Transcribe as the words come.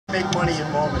Make money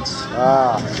in moments.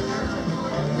 Ah.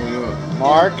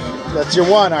 Mark, that's your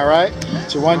one, all right?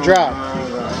 It's your one drop.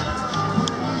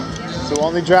 So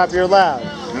only drop you're allowed.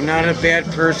 I'm not a bad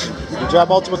person. You drop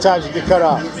multiple times, you get cut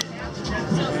off.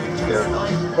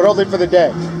 But only for the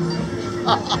day.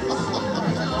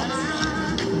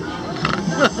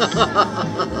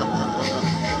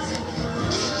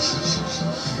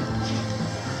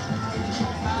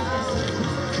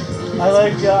 I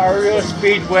like Ario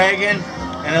Speedwagon,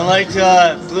 and I like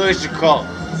Blue Oyster Cult.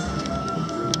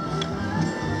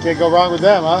 Can't go wrong with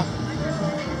them, huh?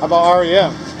 How about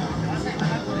REM?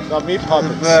 How about Meat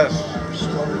Puppets?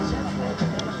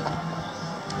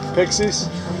 Pixies?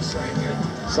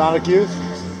 Sonic Youth?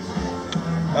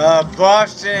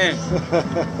 Boston.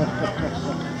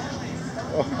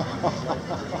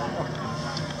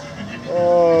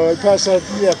 Oh, pass that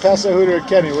Hooter to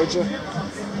Kenny, would you?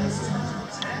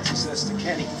 That's to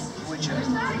Kenny, would you?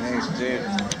 Thanks, dude.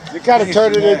 You kind of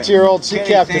turned it into your old sea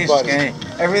captain buddy. Kenny.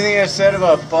 Everything I said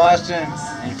about Boston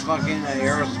and fucking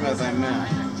Aerosmith, I meant.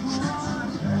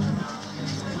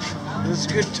 It's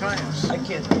good times. I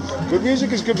can't. Good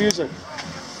music is good music.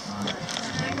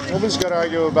 Nobody's got to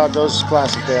argue about those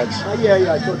classic bands.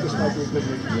 Yeah, I thought this might be a good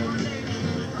movie.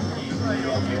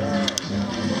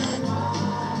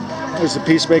 There's the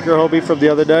Peacemaker Hobie from the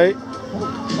other night.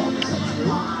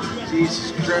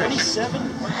 Jesus Christ. 27?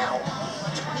 Wow.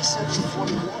 27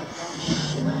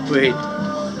 41. Wait.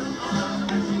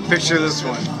 Picture this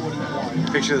one.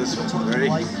 Picture this one. Ready?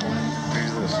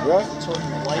 Picture this. Yeah.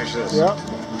 Picture this. Yeah.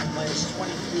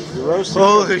 You're roasting.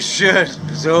 Holy shit.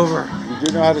 It's over. You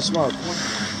do know how to smoke. Oh,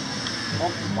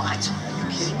 what? Are you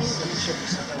kidding me? Let me check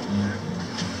this out.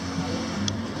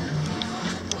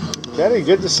 Kenny,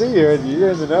 good to see you.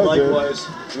 You're in the know, Likewise.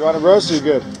 dude. You want to roast or you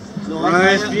good? No,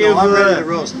 Reminds me of ready to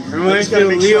roast. Reminds me of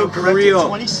Leo Carrillo.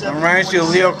 27, Reminds me of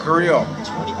Leo Carrillo. 20,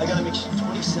 I gotta make sure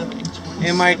 27.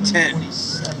 In my tent.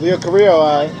 27. Leo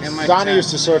Carrillo, In my Donnie tent. used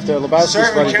to surf there. Lebowski's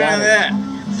Start buddy with kind of Donnie.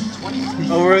 that. 23.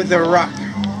 Over at the rock. Oh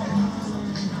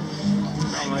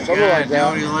my Something god, like that.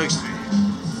 nobody likes me.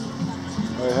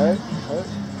 Hey.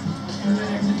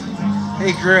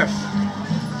 Hey Griff.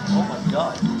 Oh my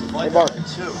god. Hey, Mark.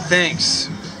 Thanks.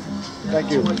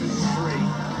 Thank you.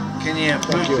 Can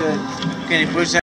you push that?